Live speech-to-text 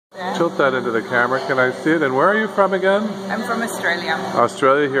Tilt that into the camera. Can I see it? And where are you from again? I'm from Australia.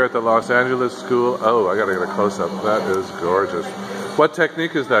 Australia, here at the Los Angeles School. Oh, I gotta get a close-up. That is gorgeous. What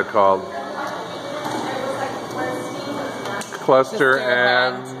technique is that called? Cluster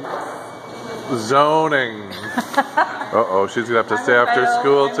and zoning. Uh-oh, she's gonna have to stay after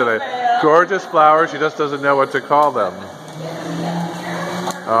school today. Gorgeous flowers, she just doesn't know what to call them.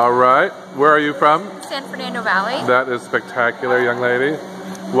 All right, where are you from? San Fernando Valley. That is spectacular, young lady.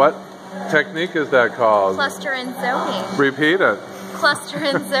 What technique is that called? Cluster and zoning. Repeat it. Cluster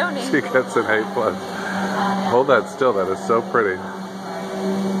and zoning. She gets an A+. Hold that still, that is so pretty.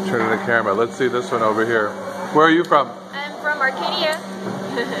 Turn the camera. Let's see this one over here. Where are you from? I'm from Arcadia.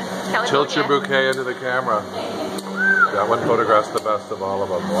 Tilt your bouquet into the camera. That one photographs the best of all of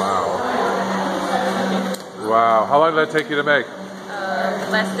them. Wow. Wow. How long did that take you to make?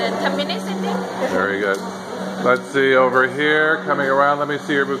 Less than 10 minutes, I think. Very good. Let's see over here. Coming around, let me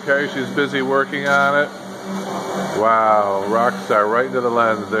see your bouquet. She's busy working on it. Wow. Rock star right into the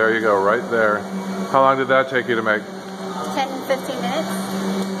lens. There you go, right there. How long did that take you to make? 10, 15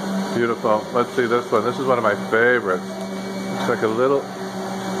 minutes. Beautiful. Let's see this one. This is one of my favorites. It's like a little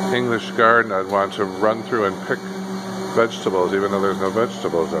English garden I'd want to run through and pick vegetables, even though there's no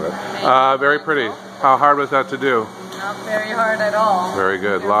vegetables in it. Very pretty. How hard was that to do? Not very hard at all. Very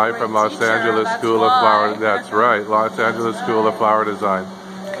good. Live from Los Angeles School of Flower. That's right. Los Angeles School of Flower Design.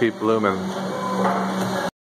 Keep blooming.